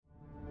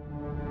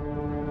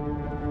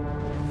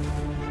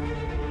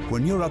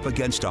When you're up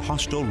against a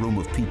hostile room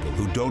of people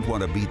who don't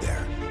want to be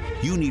there,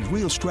 you need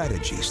real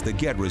strategies that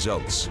get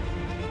results.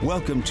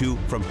 Welcome to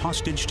From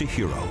Hostage to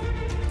Hero,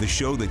 the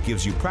show that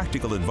gives you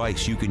practical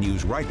advice you can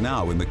use right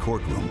now in the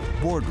courtroom,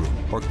 boardroom,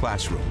 or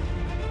classroom.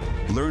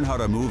 Learn how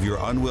to move your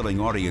unwilling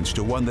audience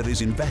to one that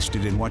is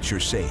invested in what you're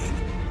saying,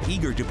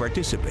 eager to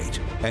participate,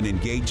 and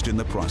engaged in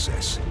the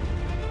process.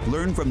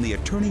 Learn from the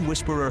attorney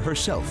whisperer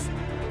herself,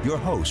 your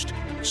host,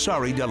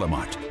 Sari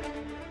Delamotte.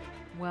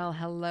 Well,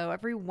 hello,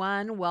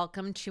 everyone.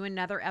 Welcome to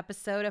another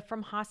episode of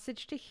From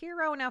Hostage to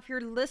Hero. Now, if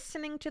you're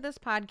listening to this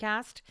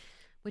podcast,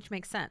 which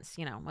makes sense,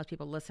 most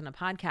people listen to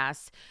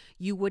podcasts,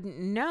 you wouldn't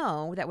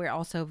know that we're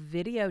also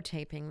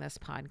videotaping this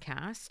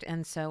podcast.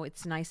 And so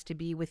it's nice to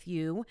be with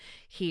you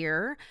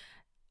here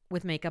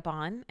with makeup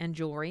on and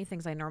jewelry,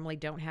 things I normally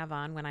don't have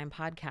on when I'm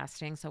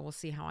podcasting. So we'll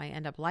see how I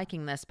end up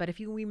liking this. But if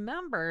you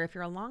remember, if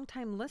you're a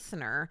longtime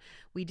listener,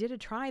 we did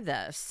try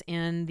this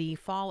in the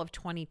fall of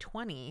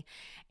 2020,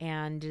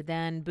 and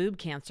then boob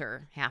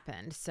cancer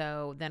happened.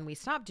 So then we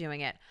stopped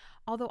doing it.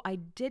 Although I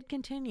did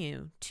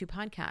continue to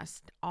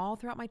podcast all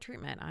throughout my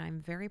treatment. I'm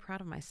very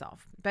proud of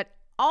myself. But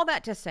all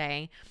that to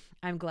say,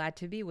 I'm glad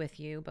to be with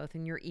you, both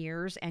in your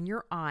ears and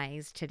your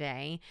eyes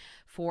today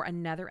for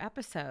another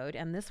episode.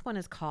 And this one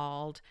is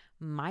called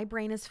My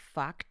Brain is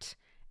Fucked.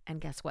 And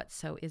guess what?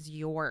 So is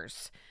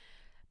yours.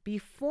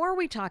 Before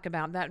we talk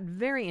about that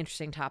very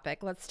interesting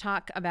topic, let's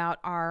talk about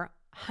our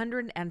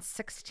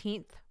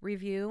 116th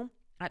review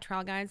at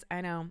Trial Guides.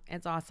 I know,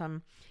 it's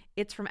awesome.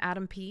 It's from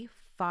Adam P.,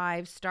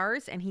 5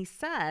 stars, and he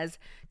says,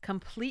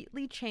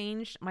 completely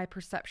changed my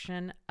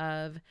perception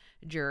of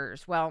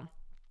jurors. Well,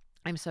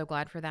 I'm so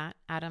glad for that,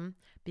 Adam,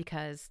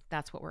 because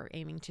that's what we're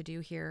aiming to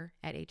do here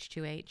at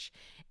H2H,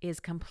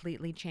 is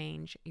completely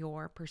change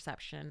your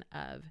perception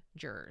of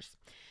jurors.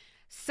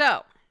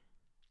 So,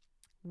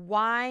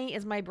 why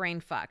is my brain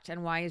fucked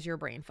and why is your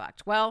brain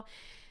fucked? Well,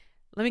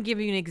 let me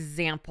give you an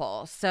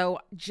example. So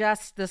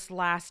just this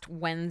last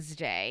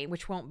Wednesday,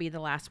 which won't be the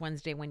last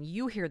Wednesday when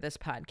you hear this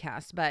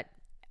podcast, but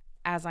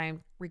as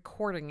I'm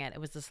recording it, it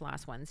was this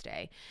last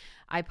Wednesday,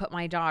 I put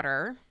my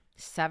daughter,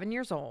 7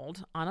 years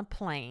old, on a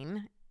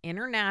plane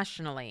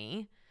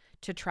internationally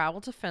to travel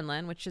to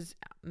Finland, which, is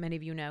many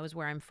of you know, is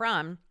where I'm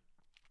from,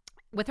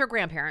 with her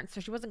grandparents.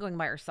 So she wasn't going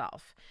by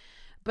herself.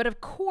 But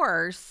of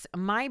course,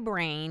 my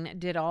brain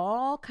did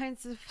all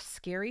kinds of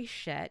scary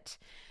shit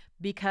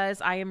because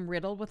I am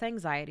riddled with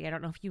anxiety. I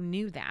don't know if you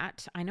knew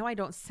that. I know I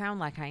don't sound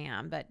like I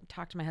am, but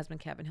talk to my husband,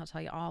 Kevin. He'll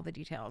tell you all the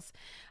details.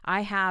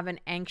 I have an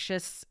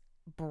anxious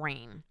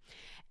brain.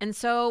 And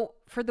so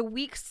for the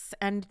weeks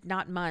and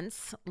not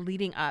months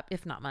leading up,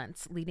 if not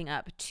months, leading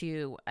up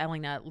to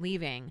Elena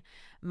leaving,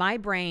 my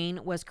brain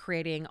was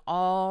creating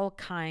all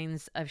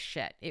kinds of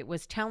shit. It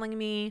was telling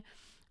me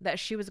that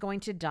she was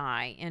going to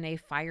die in a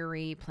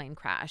fiery plane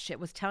crash. It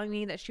was telling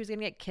me that she was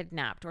going to get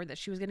kidnapped or that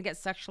she was going to get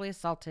sexually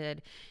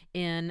assaulted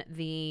in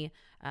the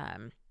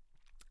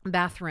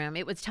bathroom.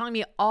 It was telling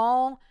me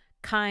all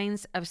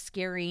kinds of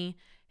scary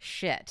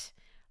shit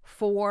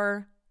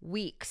for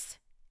weeks,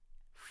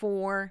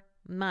 for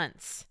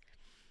months.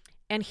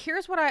 And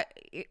here's what I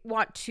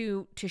want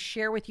to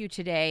share with you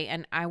today.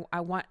 And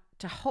I want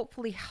to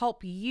hopefully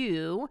help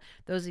you,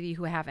 those of you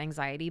who have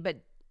anxiety,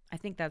 but I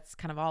think that's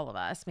kind of all of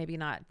us, maybe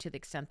not to the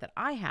extent that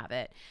I have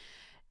it,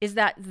 is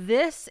that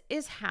this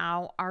is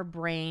how our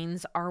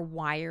brains are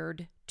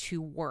wired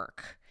to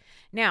work.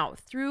 Now,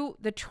 through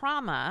the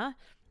trauma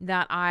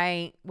that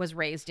I was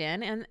raised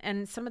in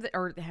and some of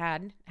or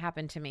had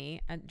happened to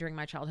me during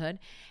my childhood,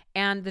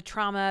 and the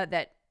trauma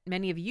that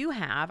many of you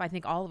have, I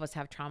think all of us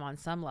have trauma on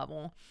some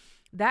level,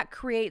 that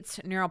creates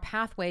neural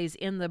pathways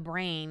in the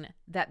brain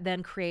that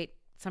then create,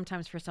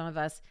 sometimes for some of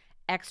us,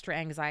 extra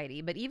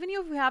anxiety. But even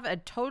if you have a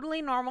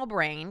totally normal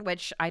brain,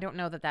 which I don't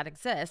know that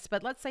exists,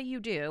 but let's say you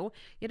do,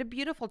 you had a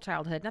beautiful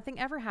childhood, nothing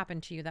ever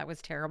happened to you that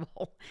was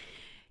terrible,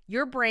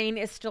 your brain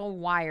is still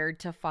wired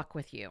to fuck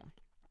with you.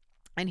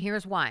 And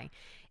here's why.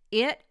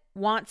 It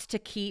wants to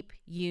keep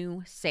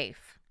you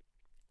safe,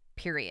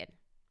 period.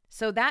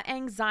 So that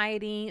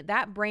anxiety,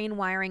 that brain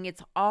wiring,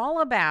 it's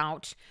all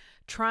about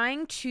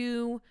trying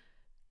to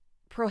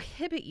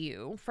prohibit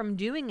you from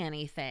doing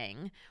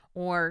anything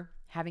or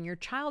having your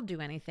child do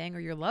anything or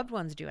your loved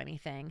ones do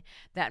anything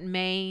that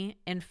may,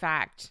 in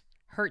fact,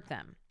 hurt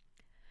them.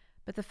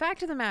 But the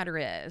fact of the matter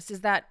is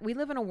that we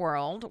live in a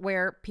world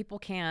where people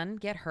can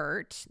get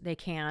hurt. They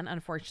can,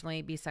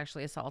 unfortunately, be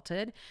sexually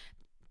assaulted.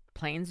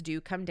 Planes do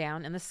come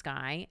down in the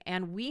sky,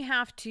 and we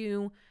have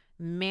to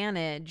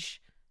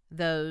manage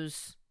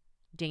those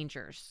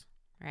dangers,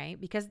 right?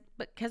 Because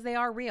they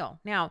are real.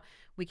 Now,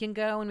 we can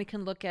go and we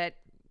can look at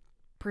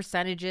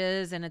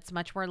percentages, and it's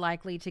much more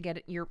likely to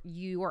get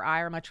you or I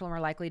are much more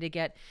likely to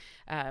get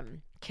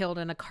killed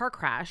in a car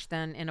crash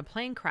than in a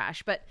plane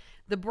crash. But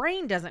the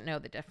brain doesn't know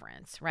the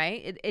difference,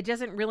 right? It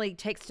doesn't really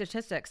take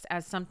statistics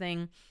as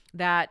something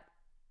that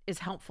is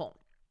helpful.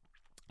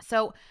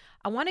 So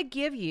I want to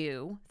give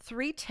you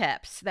 3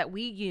 tips that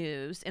we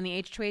use in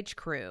the H2H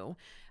crew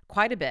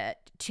quite a bit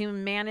to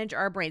manage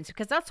our brains,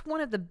 because that's one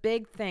of the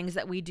big things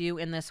that we do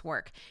in this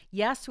work.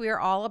 Yes, we are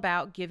all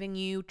about giving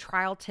you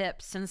trial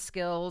tips and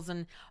skills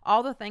and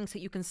all the things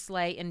that you can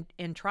slay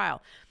in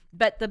trial.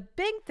 But the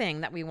big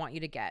thing that we want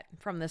you to get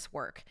from this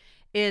work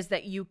is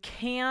that you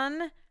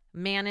can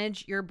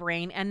manage your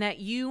brain, and that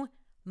you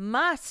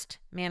must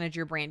manage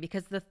your brain,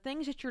 because the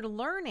things that you're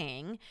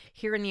learning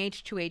here in the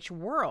H2H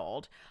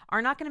world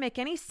are not going to make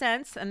any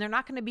sense, and they're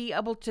not going to be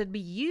able to be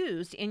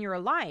used in your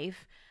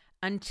life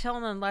until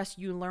and unless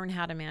you learn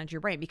how to manage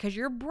your brain, because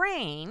your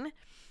brain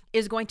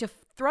is going to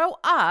throw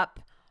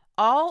up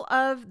all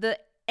of the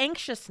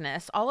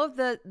anxiousness, all of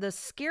the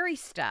scary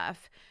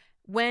stuff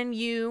when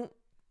you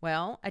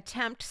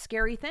attempt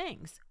scary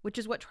things, which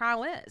is what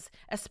trial is,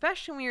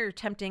 especially when you're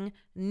attempting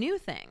new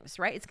things,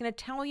 right? It's going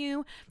to tell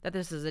you that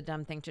this is a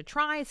dumb thing to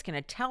try. It's going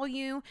to tell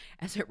you,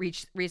 as a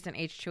recent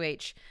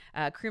H2H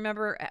crew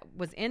member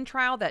was in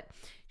trial, that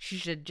she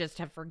should just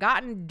have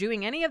forgotten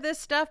doing any of this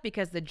stuff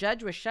because the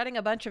judge was shutting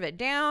a bunch of it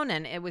down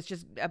and it was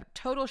just a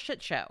total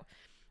shit show.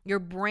 Your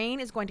brain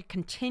is going to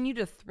continue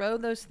to throw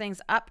those things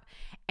up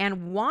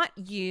and want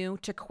you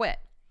to quit.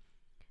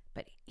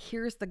 But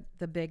here's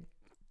the big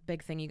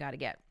thing you got to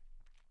get,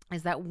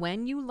 is that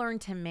when you learn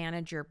to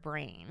manage your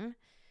brain,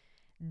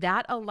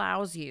 that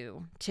allows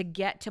you to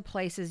get to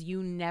places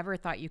you never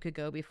thought you could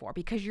go before,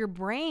 because your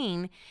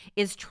brain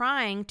is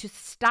trying to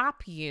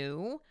stop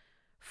you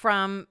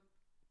from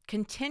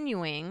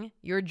continuing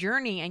your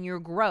journey and your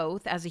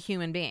growth as a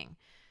human being.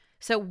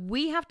 So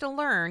we have to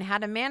learn how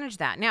to manage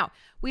that. Now,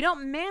 we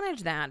don't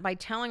manage that by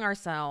telling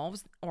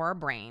ourselves or our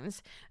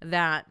brains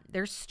that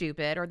they're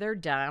stupid or they're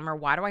dumb, or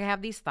why do I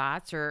have these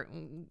thoughts, or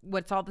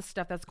what's all the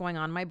stuff that's going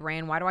on in my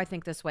brain? Why do I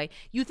think this way?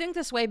 You think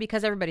this way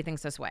because everybody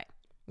thinks this way.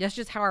 That's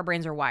just how our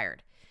brains are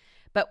wired.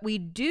 But we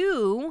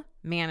do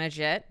manage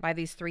it by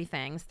these three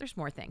things. There's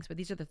more things, but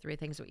these are the three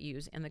things that we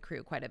use in the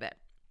crew quite a bit.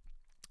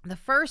 The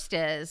first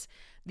is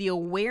the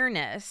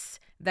awareness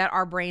that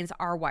our brains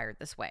are wired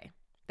this way.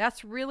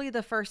 That's really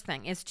the first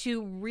thing, is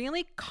to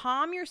really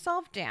calm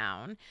yourself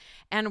down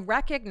and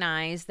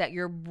recognize that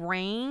your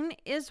brain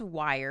is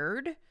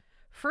wired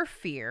for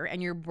fear,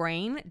 and your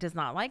brain does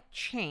not like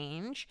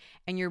change,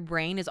 and your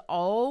brain is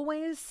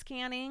always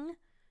scanning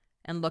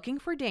and looking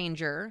for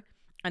danger,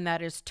 and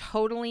that is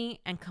totally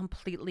and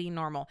completely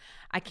normal.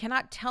 I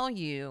cannot tell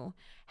you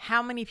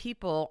how many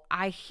people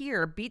I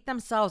hear beat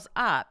themselves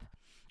up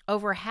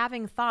over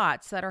having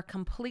thoughts that are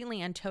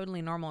completely and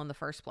totally normal in the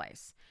first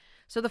place.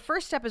 So the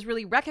first step is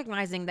really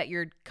recognizing that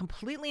you're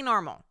completely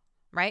normal,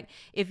 right?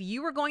 If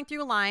you were going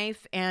through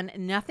life and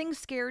nothing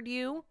scared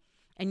you,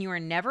 and you were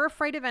never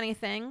afraid of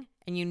anything,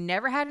 and you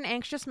never had an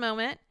anxious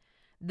moment,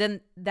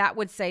 then that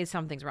would say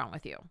something's wrong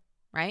with you,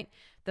 right?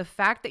 The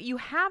fact that you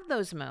have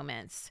those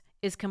moments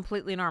is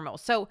completely normal.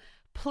 So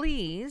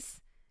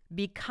please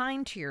be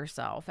kind to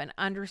yourself and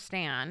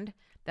understand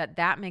that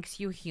that makes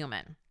you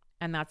human,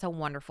 and that's a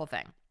wonderful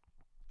thing.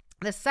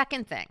 The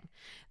second thing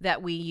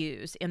that we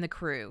use in the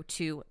crew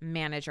to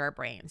manage our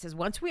brains is,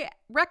 once we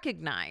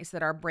recognize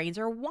that our brains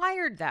are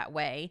wired that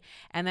way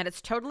and that it's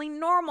totally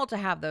normal to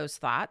have those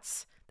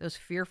thoughts, those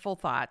fearful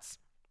thoughts,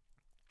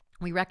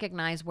 we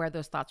recognize where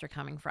those thoughts are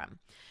coming from.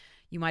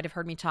 You might have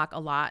heard me talk a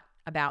lot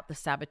about the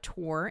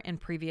saboteur in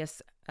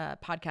previous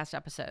podcast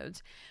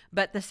episodes,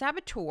 but the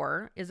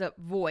saboteur is a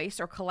voice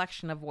or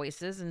collection of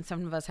voices, and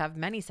some of us have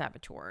many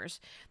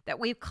saboteurs that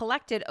we've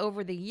collected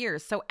over the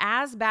years. So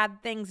as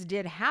bad things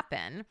did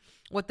happen,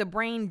 what the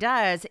brain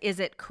does is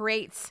it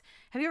creates,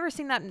 have you ever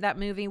seen that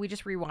movie? We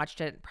just rewatched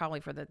it probably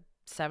for the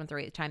 7th or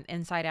 8th time,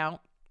 Inside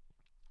Out.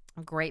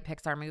 A great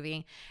Pixar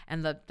movie.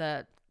 And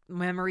the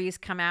memories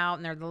come out,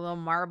 and they're the little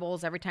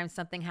marbles every time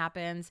something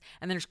happens,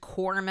 and there's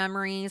core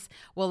memories.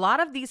 Well, a lot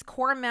of these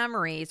core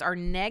memories are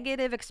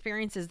negative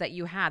experiences that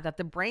you had that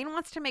the brain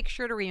wants to make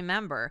sure to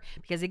remember,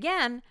 because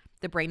again,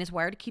 the brain is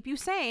wired to keep you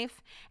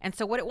safe. And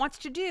so what it wants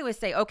to do is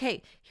say,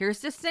 okay, here's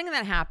this thing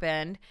that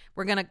happened.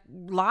 We're going to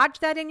lodge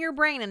that in your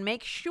brain and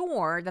make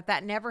sure that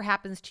that never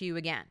happens to you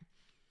again.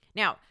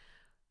 Now,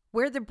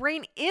 where the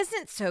brain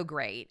isn't so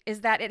great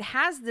is that it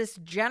has this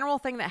general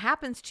thing that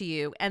happens to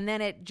you, and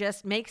then it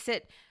just makes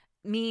it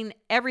mean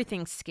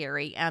everything's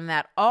scary and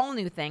that all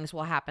new things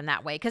will happen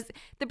that way, because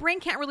the brain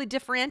can't really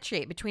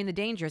differentiate between the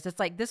dangers. It's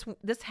like this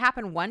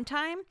happened one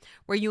time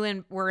where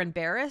you were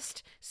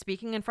embarrassed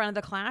speaking in front of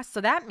the class.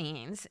 So that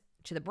means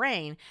to the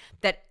brain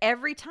that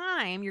every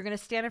time you're going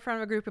to stand in front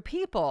of a group of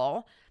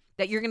people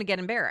that you're going to get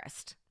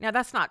embarrassed. Now,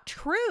 that's not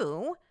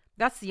true.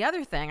 That's the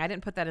other thing. I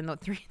didn't put that in the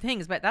three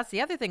things, but that's the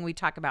other thing we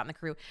talk about in the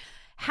crew.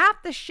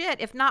 Half the shit,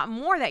 if not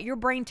more, that your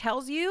brain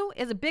tells you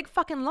is a big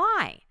fucking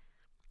lie.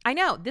 I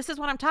know, this is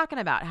what I'm talking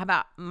about.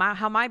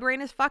 How my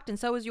brain is fucked and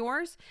so is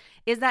yours,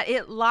 is that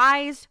it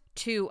lies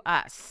to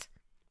us,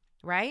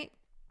 right?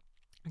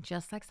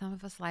 Just like some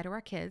of us lie to our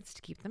kids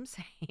to keep them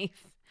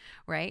safe,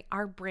 right?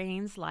 Our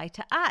brains lie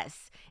to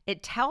us.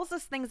 It tells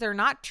us things that are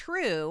not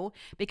true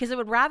because it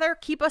would rather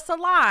keep us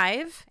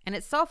alive and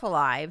itself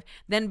alive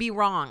than be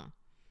wrong.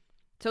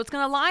 So it's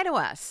going to lie to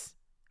us.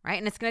 right?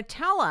 And it's going to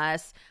tell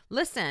us,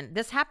 listen,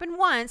 this happened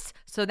once,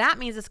 so that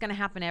means it's going to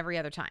happen every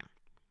other time.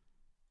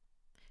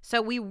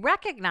 So we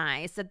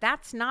recognize that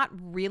that's not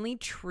really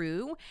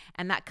true,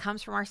 and that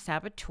comes from our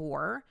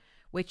saboteur,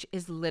 which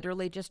is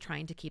literally just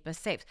trying to keep us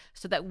safe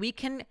so that we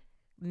can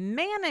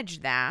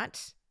manage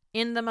that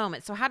in the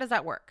moment. So how does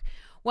that work?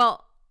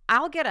 Well,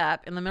 I'll get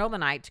up in the middle of the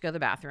night to go to the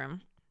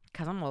bathroom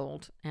because I'm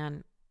old,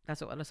 and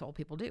that's what us old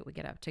people do. We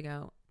get up to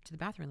go to the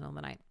bathroom in the middle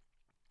of the night.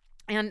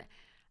 And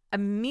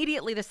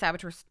immediately the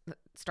saboteur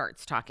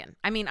starts talking.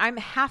 I mean, I'm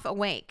half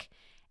awake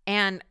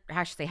and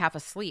I should say half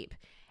asleep.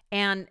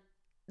 And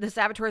the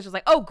saboteur is just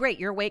like, oh, great,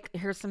 you're awake.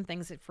 Here's some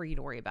things for you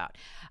to worry about.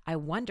 I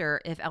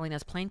wonder if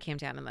Elena's plane came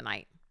down in the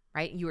night,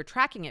 right? You were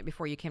tracking it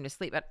before you came to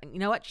sleep. But you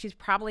know what? She's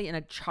probably in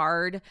a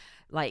charred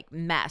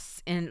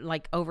mess in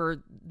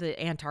over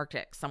the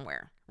Antarctic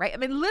somewhere, right? I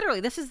mean,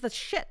 literally, this is the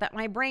shit that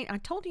my brain, I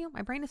told you,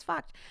 my brain is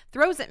fucked,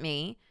 throws at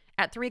me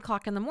at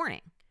 3:00 in the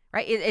morning.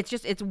 Right?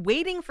 It's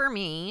waiting for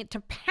me to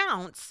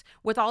pounce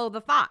with all of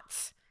the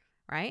thoughts,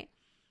 right?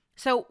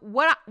 So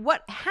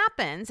what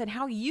happens and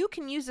how you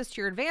can use this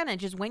to your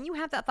advantage is when you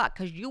have that thought,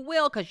 because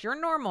you're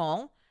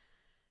normal,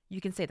 you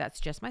can say,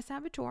 that's just my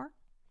saboteur.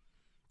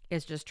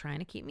 It's just trying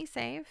to keep me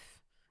safe.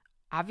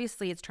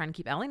 Obviously, it's trying to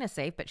keep Elena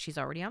safe, but she's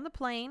already on the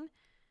plane,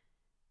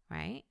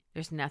 right?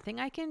 There's nothing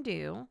I can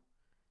do.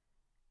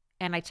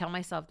 And I tell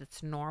myself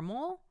that's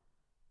normal.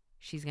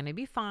 She's going to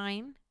be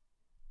fine.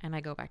 And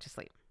I go back to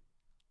sleep.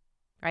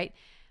 Right?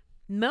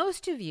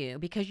 Most of you,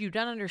 because you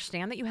don't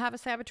understand that you have a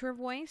saboteur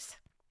voice,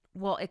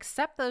 will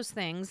accept those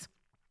things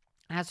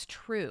as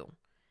true.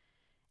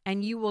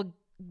 And you will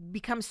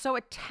become so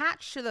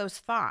attached to those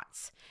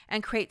thoughts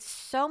and create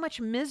so much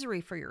misery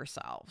for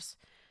yourselves.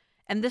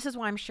 And this is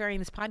why I'm sharing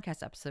this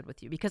podcast episode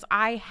with you, because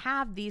I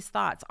have these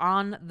thoughts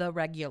on the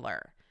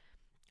regular.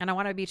 And I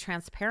want to be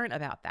transparent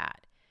about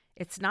that.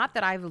 It's not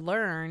that I've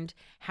learned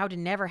how to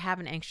never have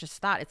an anxious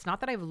thought. It's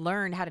not that I've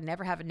learned how to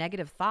never have a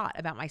negative thought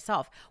about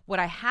myself. What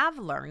I have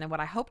learned and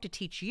what I hope to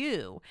teach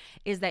you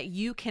is that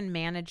you can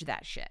manage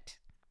that shit.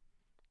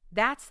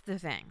 That's the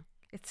thing.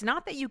 It's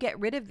not that you get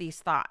rid of these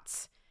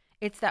thoughts.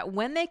 It's that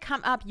when they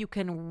come up, you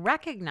can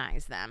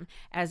recognize them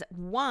as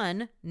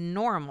 1,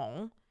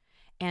 normal,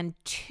 and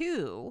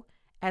 2,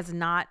 as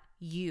not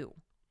you.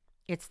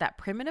 It's that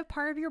primitive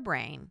part of your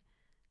brain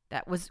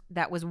that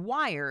was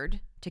wired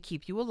to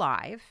keep you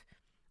alive.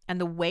 And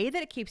the way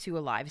that it keeps you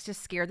alive is to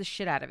scare the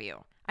shit out of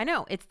you. I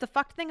know, it's the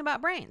fucked thing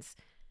about brains,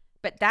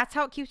 but that's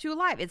how it keeps you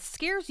alive. It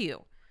scares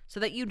you so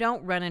that you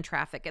don't run in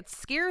traffic. It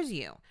scares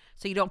you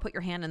so you don't put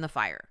your hand in the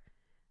fire,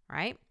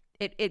 right?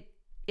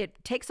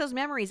 It takes those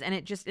memories and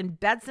it just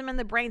embeds them in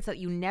the brain so that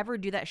you never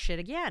do that shit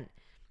again.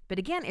 But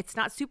again, it's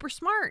not super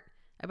smart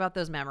about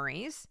those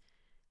memories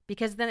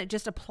because then it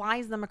just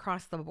applies them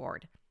across the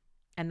board.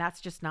 And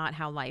that's just not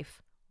how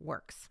life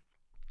works.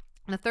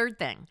 The third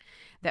thing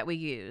that we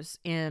use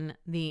in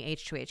the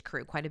H2H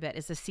crew quite a bit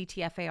is the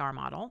CTFAR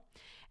model.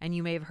 And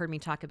you may have heard me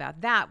talk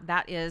about that.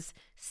 That is,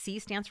 C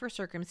stands for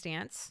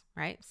circumstance,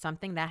 right?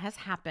 Something that has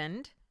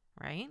happened,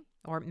 right?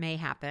 Or may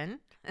happen.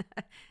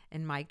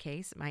 In my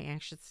case, my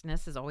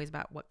anxiousness is always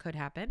about what could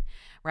happen,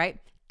 right?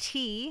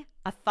 T,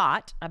 a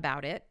thought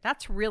about it.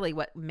 That's really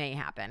what may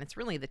happen. It's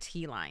really the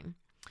T line.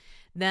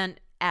 Then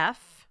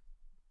F,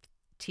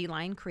 T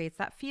line creates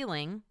that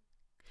feeling.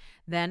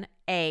 Then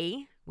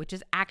A, which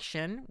is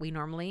action. We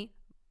normally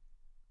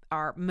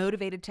are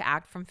motivated to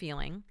act from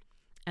feeling.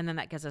 And then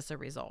that gives us a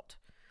result,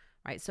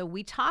 right? So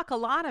we talk a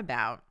lot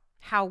about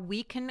how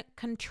we can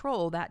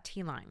control that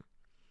T line.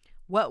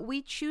 What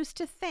we choose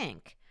to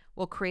think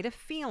will create a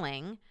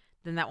feeling,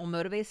 then that will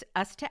motivate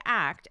us to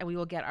act, and we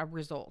will get a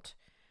result.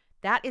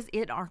 That is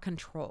in our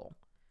control.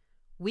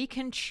 We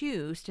can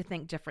choose to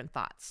think different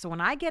thoughts. So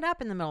when I get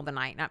up in the middle of the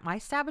night, my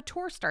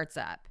saboteur starts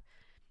up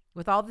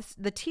with all this,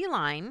 the T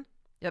line.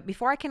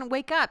 Before I can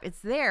wake up, it's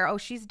there. Oh,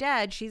 she's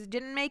dead. She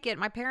didn't make it.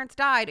 My parents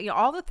died. You know,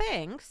 all the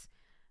things,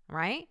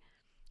 right?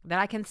 That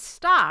I can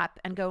stop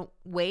and go,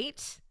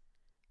 wait,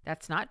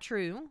 that's not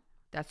true.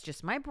 That's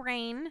just my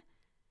brain.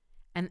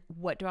 And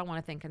what do I want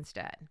to think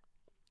instead?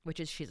 Which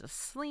is she's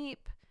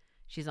asleep.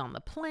 She's on the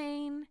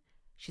plane.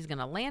 She's going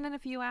to land in a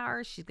few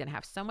hours. She's going to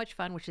have so much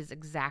fun, which is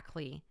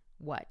exactly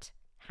what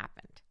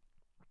happened.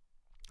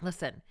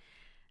 Listen,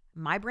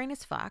 my brain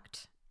is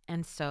fucked,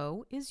 and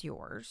so is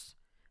yours,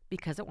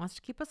 because it wants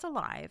to keep us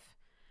alive.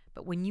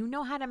 But when you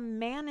know how to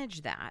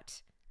manage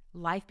that,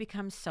 life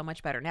becomes so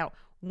much better. Now,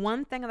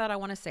 one thing that I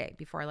want to say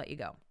before I let you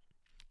go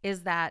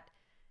is that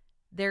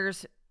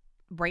there's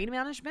brain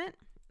management,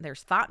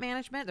 there's thought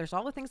management, there's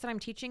all the things that I'm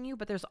teaching you,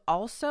 but there's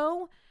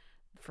also,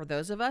 for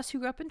those of us who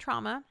grew up in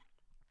trauma,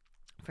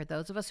 for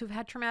those of us who've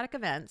had traumatic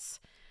events,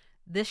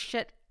 this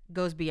shit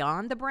goes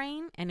beyond the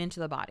brain and into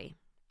the body.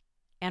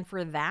 And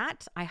for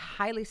that, I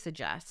highly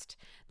suggest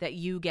that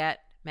you get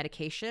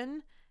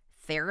medication,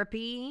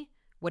 therapy,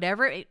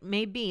 whatever it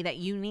may be that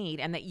you need,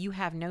 and that you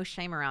have no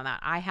shame around that.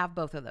 I have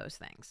both of those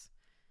things.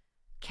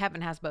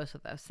 Kevin has both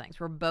of those things.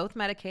 We're both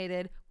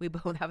medicated. We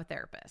both have a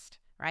therapist,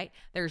 right?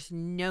 There's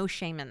no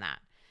shame in that.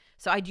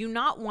 So I do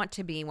not want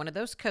to be one of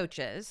those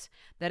coaches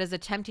that is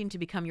attempting to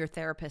become your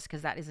therapist,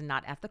 because that is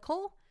not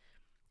ethical.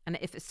 And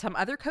if some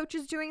other coach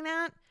is doing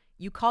that,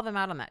 you call them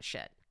out on that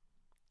shit,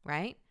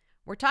 right?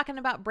 We're talking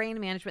about brain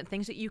management,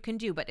 things that you can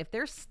do. But if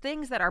there's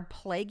things that are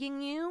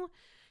plaguing you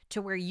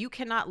to where you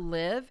cannot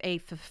live a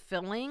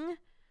fulfilling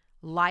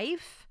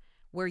life,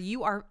 where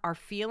you are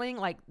feeling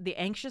like the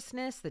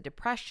anxiousness, the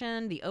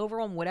depression, the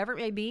overwhelm, whatever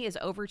it may be, is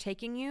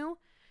overtaking you,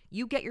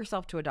 you get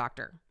yourself to a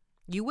doctor.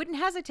 You wouldn't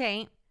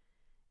hesitate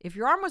if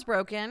your arm was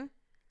broken.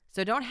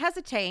 So don't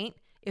hesitate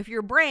if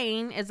your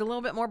brain is a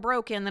little bit more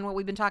broken than what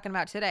we've been talking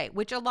about today,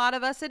 which a lot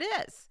of us it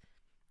is.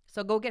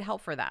 So go get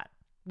help for that.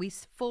 We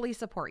fully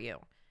support you.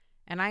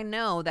 And I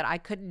know that I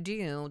couldn't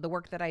do the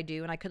work that I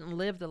do, and I couldn't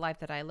live the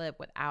life that I live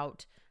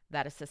without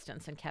that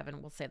assistance. And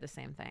Kevin will say the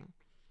same thing.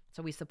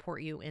 So we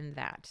support you in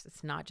that.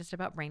 It's not just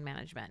about brain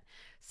management.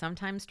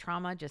 Sometimes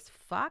trauma just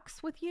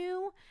fucks with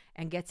you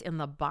and gets in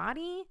the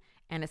body,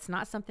 and it's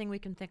not something we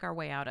can think our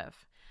way out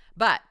of.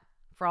 But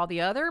for all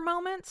the other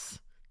moments,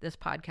 this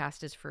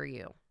podcast is for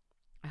you.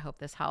 I hope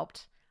this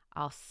helped.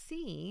 I'll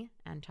see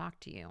and talk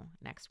to you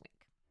next week.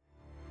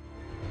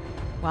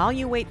 While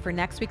you wait for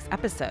next week's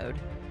episode,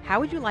 how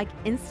would you like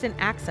instant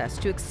access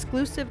to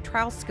exclusive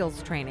trial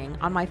skills training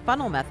on my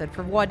funnel method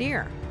for voir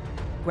dire?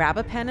 Grab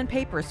a pen and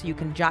paper so you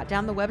can jot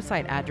down the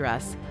website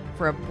address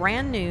for a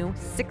brand new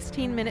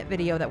 16-minute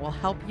video that will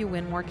help you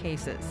win more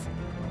cases.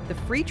 The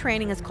free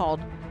training is called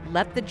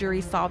Let the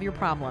Jury Solve Your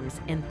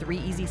Problems in 3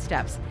 Easy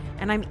Steps,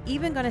 and I'm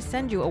even going to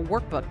send you a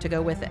workbook to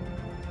go with it.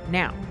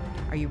 Now,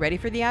 are you ready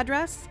for the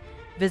address?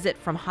 Visit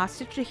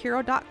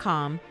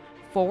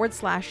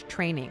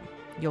FromHostageToHero.com/training.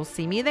 You'll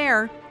see me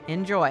there.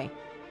 Enjoy.